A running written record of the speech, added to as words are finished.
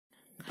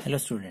Hello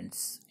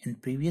students, in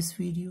previous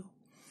video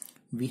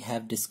we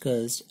have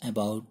discussed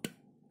about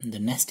the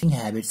nesting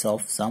habits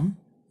of some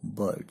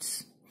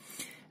birds,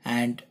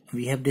 and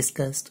we have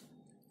discussed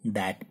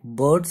that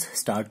birds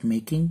start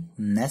making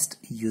nest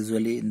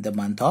usually in the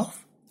month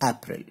of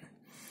April.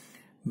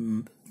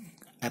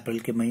 अप्रैल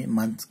के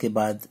month के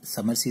बाद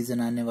summer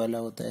season आने वाला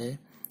होता है.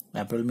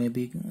 अप्रैल में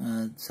भी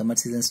summer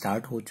season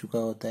start हो चुका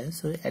होता है.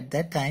 सो at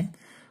that time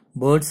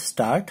birds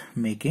start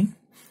making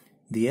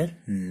their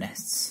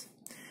nests,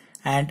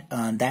 and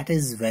that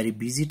is very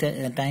busy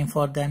time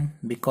for them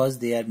because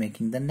they are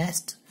making the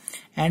nest,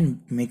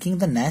 and making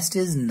the nest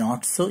is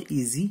not so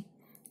easy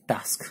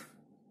task.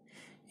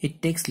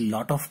 It takes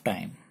lot of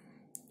time,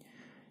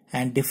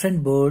 and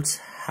different birds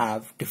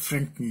have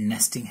different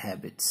nesting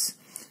habits.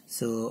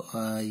 So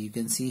you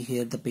can see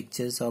here the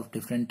pictures of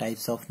different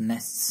types of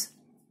nests,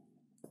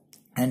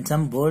 and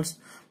some birds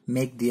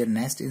make their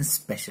nest in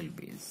special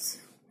ways.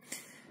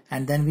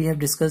 And then we have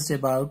discussed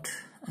about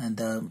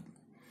the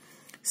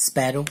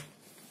sparrow,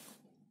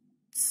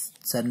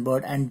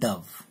 sunbird and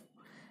dove.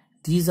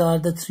 These are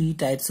the three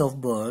types of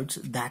birds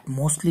that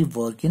mostly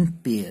work in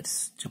pairs.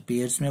 जो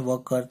pairs में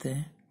work करते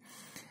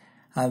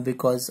हैं,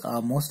 because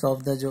most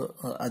of the जो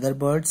other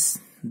birds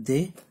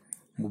they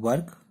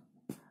work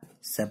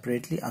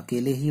separately.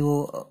 अकेले ही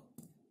वो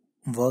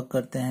work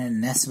करते हैं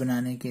nest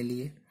बनाने के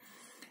लिए.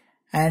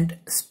 And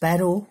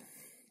sparrow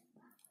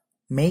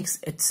makes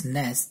its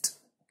nest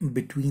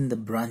between the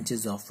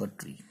branches of a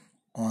tree,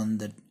 on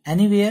the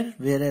anywhere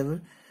wherever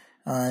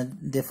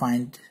they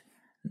find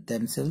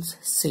themselves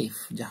safe.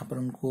 जहाँ पर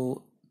उनको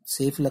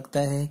safe लगता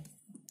है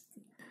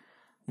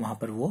वहाँ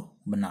पर वो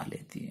बना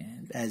लेती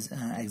हैं. As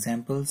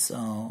examples,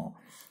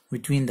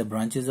 between the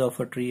branches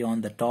of a tree,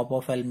 on the top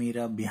of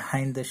almirah,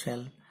 behind the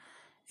shelf,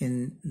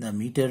 in the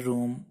meter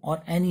room,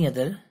 or any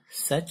other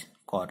such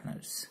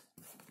corners.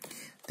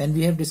 Then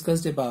we have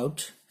discussed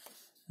about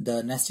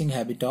the nesting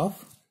habit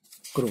of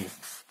crow.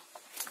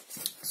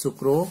 So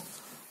crow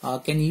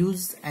can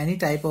use any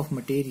type of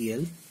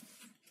material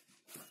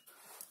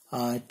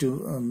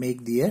to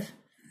make their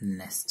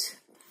nest.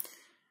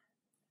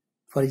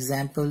 For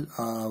example,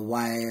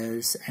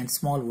 wires and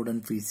small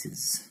wooden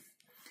pieces.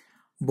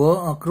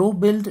 Crow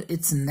build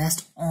its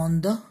nest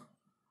on the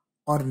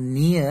or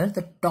near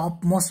the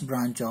topmost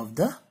branch of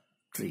the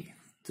tree.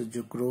 तो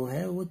जो crow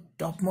है वो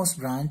topmost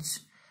branch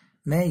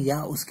में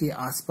या उसके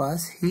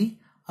आसपास ही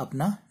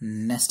अपना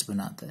nest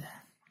बनाता है.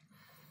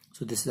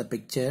 So this is a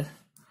picture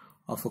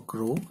of a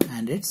crow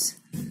and its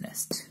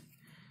nest.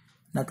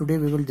 Now today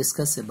we will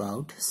discuss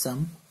about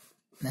some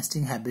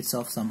nesting habits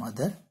of some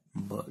other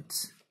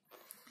birds.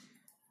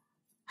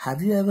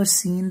 Have you ever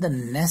seen the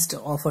nest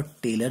of a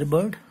tailor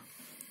bird?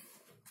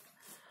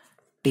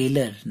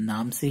 Tailor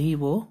नाम से ही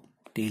वो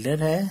tailor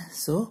है.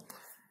 So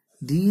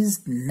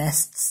these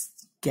nests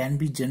can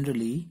be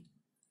generally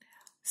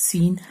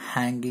seen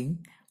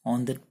hanging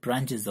on the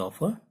branches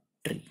of a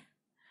tree.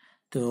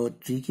 तो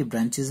tree के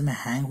branches में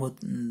hang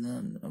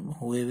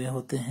हुए हुए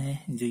होते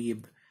हैं जो ये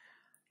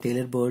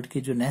टेलर बर्ड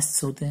के जो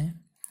नेस्ट्स होते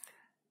हैं.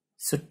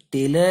 सो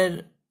टेलर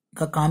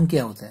का काम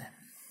क्या होता है?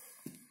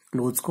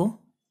 क्लोथ्स को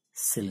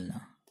सिलना,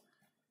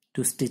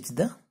 to stitch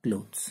the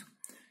clothes.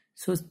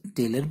 So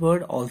tailor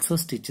bird also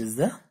stitches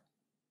the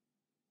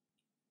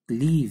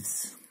leaves.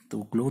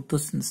 तो क्लोथ तो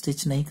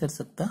स्टिच नहीं कर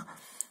सकता,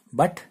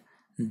 but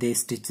they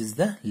stitches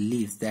the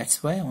leaves.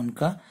 That's why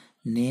उनका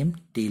नेम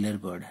टेलर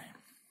बर्ड है.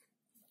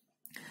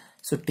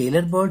 So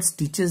tailor bird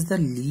stitches the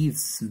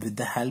leaves with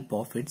the help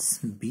of its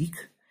beak,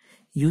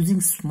 using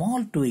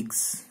small twigs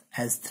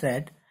as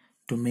thread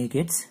to make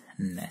its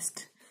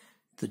nest.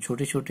 तो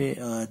छोटे छोटे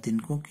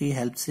तिनकों की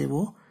help से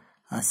वो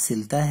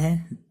सिलता है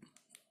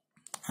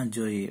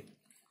जो ये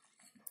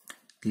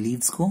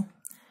leaves को,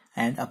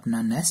 and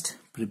अपना nest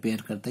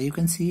prepare करता है. You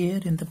can see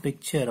here in the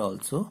picture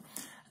also,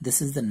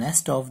 this is the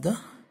nest of the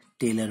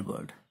tailor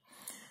bird.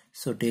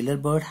 So tailor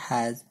bird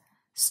has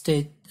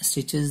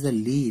stitches the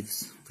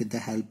leaves with the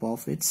help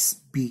of its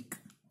beak,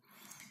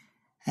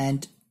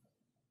 and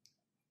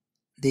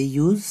they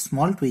use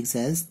small twigs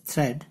as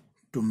thread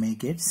to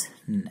make its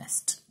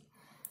nest.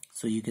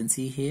 So you can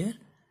see here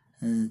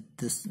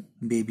this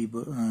baby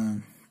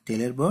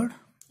tailor bird,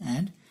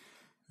 and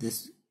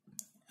this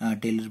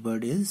tailor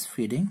bird is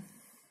feeding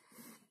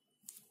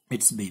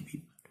its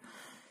baby.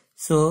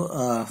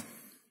 So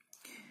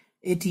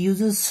it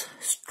uses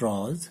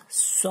straws,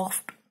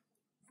 soft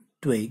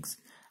twigs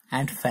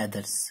and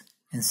feathers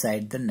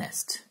inside the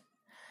nest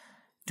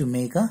to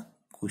make a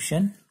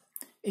cushion.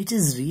 It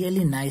is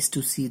really nice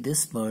to see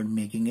this bird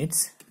making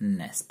its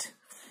nest.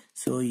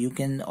 So you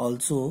can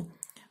also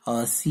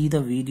see the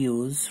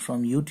videos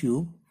from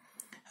YouTube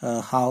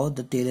how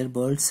the tailor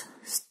birds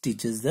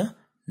stitches the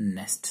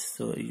nest.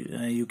 So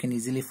you can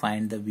easily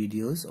find the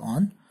videos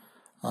on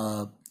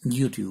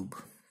YouTube.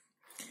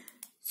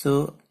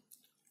 So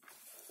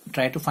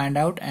try to find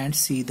out and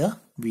see the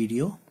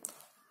video.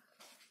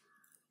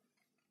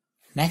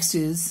 Next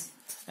is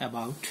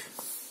about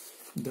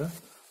the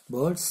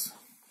birds.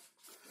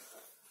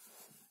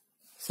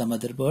 Some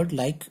other bird,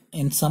 like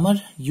in summer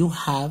you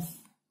have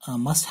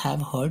must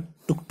have heard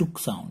tuk tuk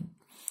sound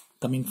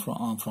coming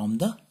from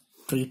the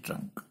tree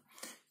trunk.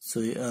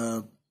 So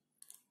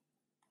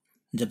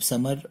जब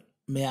summer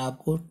में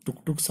आपको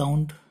टुक टुक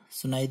sound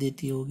सुनाई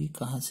देती होगी,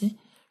 कहाँ से?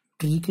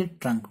 Tree के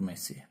trunk में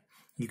से.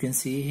 You can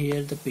see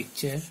here the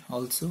picture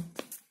also.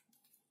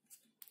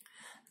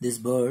 This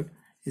bird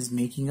is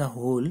making a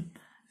hole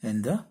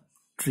in the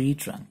tree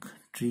trunk.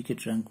 Tree के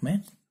ट्रंक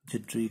में, जो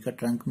ट्री का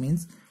ट्रंक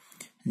मीन्स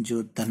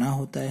जो तना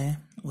होता है,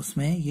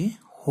 उसमें ये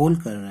होल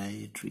कर रहा है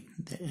ये tree.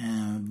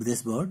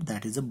 This bird,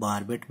 that is a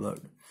barbet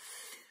bird.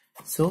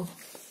 So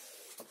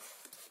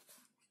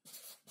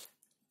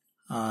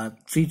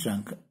tree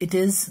trunk, it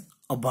is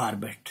a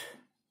barbet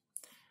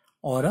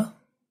or a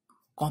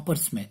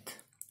coppersmith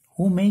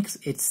who makes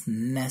its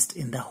nest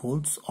in the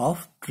holes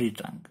of tree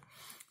trunk.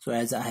 So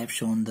as I have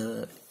shown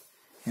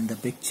in the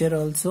picture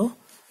also,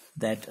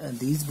 that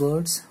these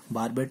birds,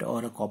 barbet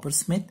or a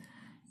coppersmith,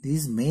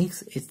 these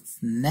makes its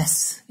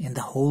nest in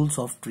the holes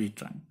of tree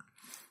trunk.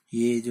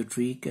 ये जो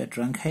tree का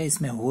trunk है,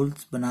 इसमें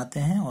holes बनाते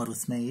हैं और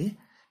उसमें ये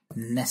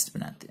नेस्ट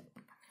बनाते हैं.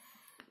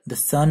 The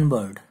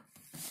sunbird,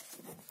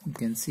 you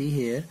can see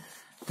here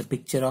the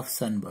picture of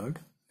sunbird.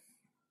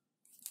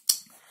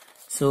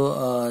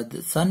 So the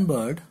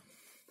sunbird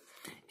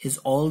is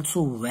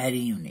also very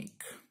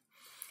unique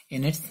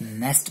in its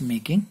nest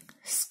making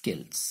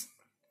skills.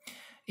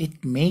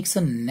 It makes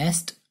a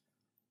nest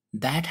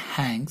that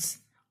hangs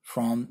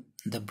from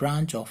the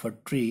branch of a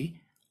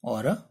tree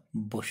or a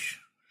bush.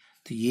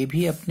 तो ये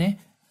भी अपने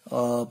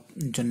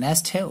जो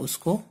nest है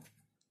उसको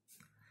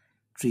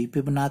tree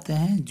पे बनाते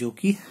हैं, जो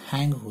कि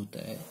हैंग होता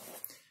है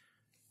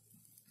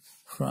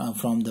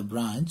from the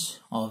branch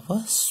of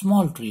a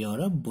small tree or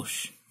a bush.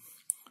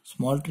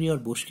 Small tree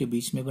और bush के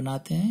बीच में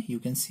बनाते हैं. You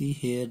can see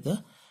here the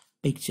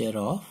picture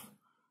of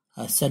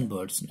a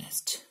sunbird's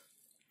nest.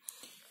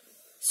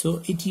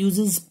 So it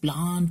uses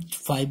plant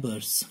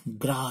fibers,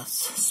 grass,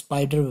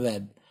 spider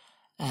web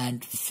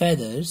and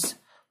feathers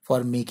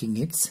for making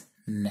its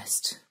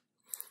nest.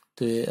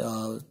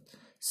 So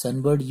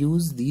sunbird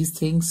use these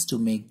things to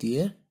make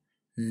their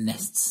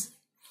nests.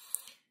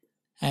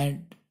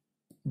 And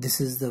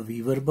this is the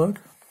weaver bird.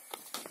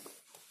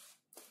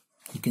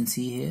 You can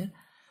see here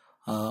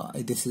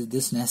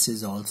this nest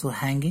is also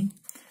hanging.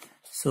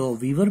 So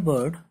weaver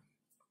bird,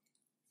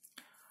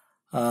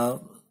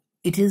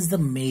 it is the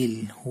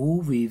male who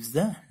weaves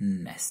the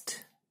nest.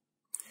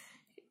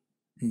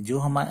 जो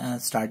हमारे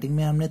starting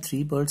में हमने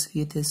 3 birds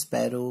किए थे,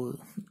 sparrow,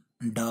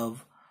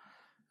 dove.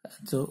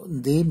 So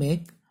they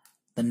make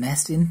the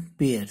nest in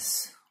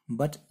pairs,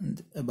 but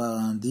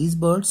these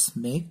birds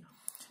make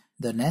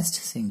the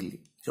nest singly.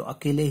 जो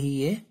अकेले ही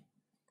ये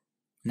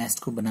nest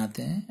को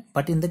बनाते हैं.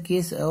 But in the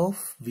case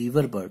of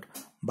Weaver bird,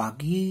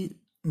 बाकी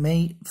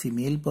में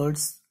फीमेल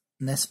बर्ड्स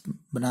नेस्ट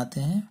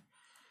बनाते हैं.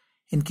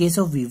 In case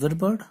of Weaver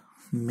bird,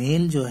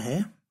 mail जो है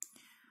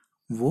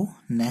वो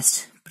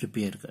नेस्ट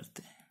प्रिपेयर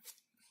करते हैं.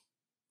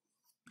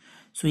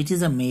 So it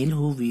is a mail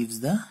who weaves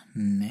the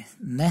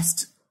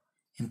nest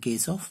in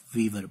case of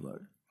Weaver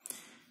bird.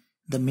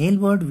 The mail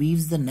bird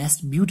weaves the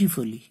nest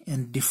beautifully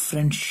in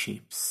different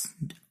shapes.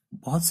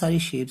 बहुत सारी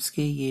shapes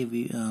के ये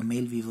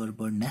mail Weaver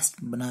bird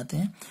nest बनाते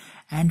हैं.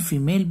 And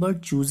female bird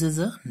chooses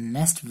a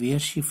nest where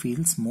she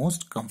feels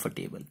most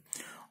comfortable.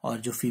 और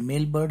जो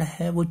female bird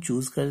है वो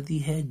चूज करती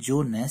है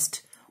जो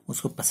नेस्ट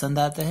उसको पसंद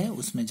आता है,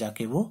 उसमें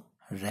जाके वो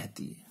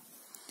रहती है.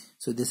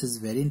 So this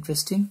is very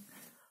interesting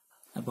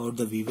about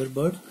the Weaver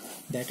bird,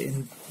 that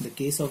in the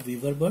case of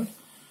Weaver bird,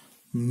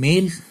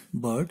 mail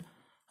bird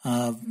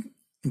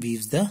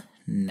weaves the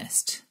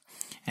nest.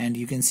 And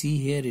you can see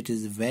here it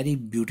is a very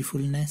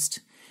beautiful nest.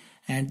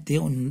 And they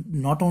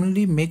not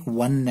only make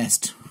one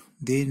nest,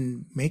 they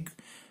make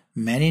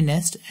many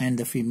nests, and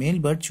the female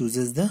bird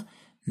chooses the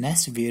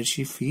nest where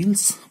she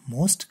feels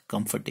most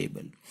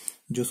comfortable.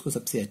 जो उसको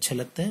सबसे अच्छा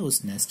लगता है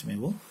उस nest में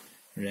वो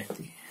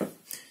रहती है.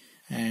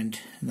 And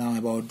now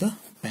about the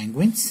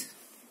penguins.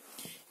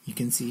 You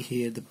can see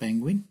here the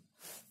penguin.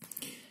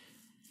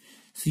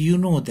 So you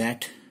know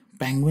that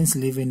penguins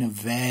live in a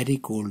very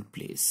cold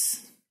place.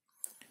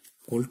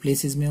 Cold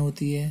places में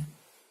होती है,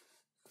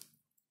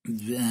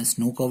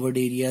 snow covered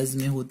areas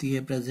में होती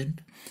है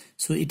present.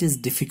 So it is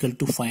difficult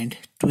to find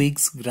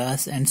twigs,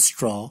 grass and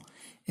straw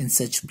in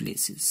such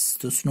places.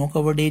 तो snow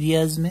covered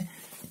areas में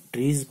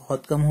trees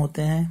बहुत कम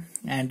होते हैं.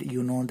 And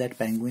you know that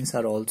penguins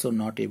are also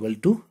not able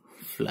to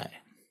fly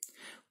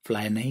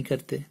नहीं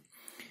करते.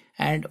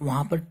 And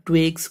वहाँ पर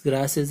twigs,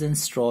 grasses and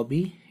straw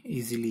भी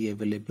easily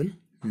available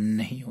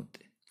नहीं होते.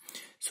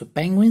 So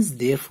penguins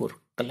therefore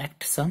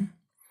collect some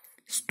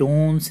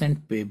stones and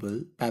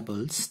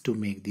pebbles to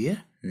make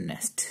their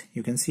nest.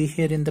 You can see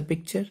here in the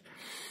picture,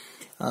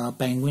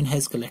 penguin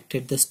has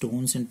collected the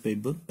stones and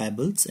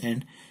pebbles,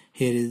 and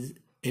here is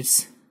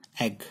its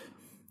egg.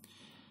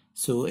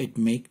 So it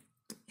make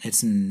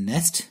its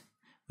nest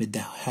with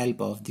the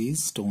help of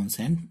these stones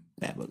and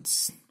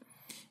pebbles.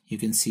 You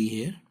can see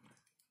here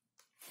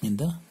in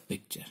the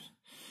picture.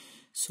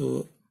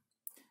 So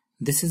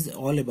this is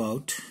all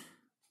about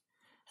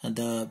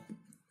the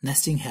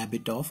nesting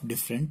habit of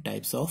different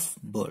types of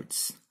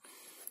birds.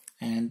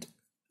 And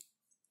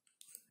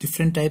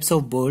different types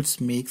of birds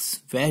makes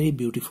very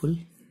beautiful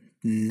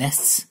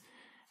nests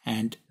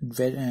and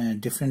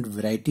different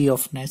variety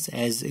of nests.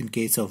 As in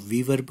case of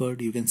weaver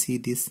bird, you can see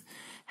this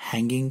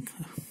hanging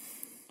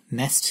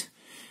nest,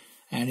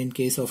 and in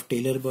case of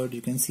tailor bird,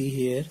 you can see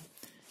here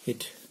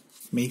it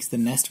makes the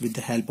nest with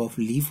the help of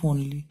leaf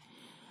only.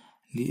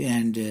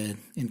 And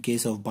in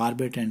case of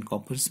barbet and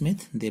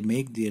coppersmith, they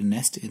make their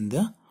nest in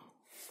the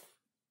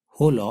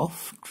hole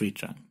of tree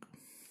trunk.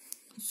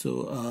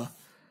 So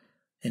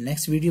in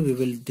next video we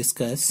will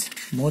discuss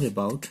more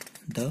about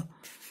the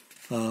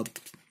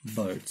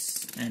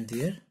birds and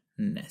their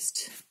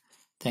nest.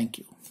 Thank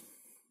you.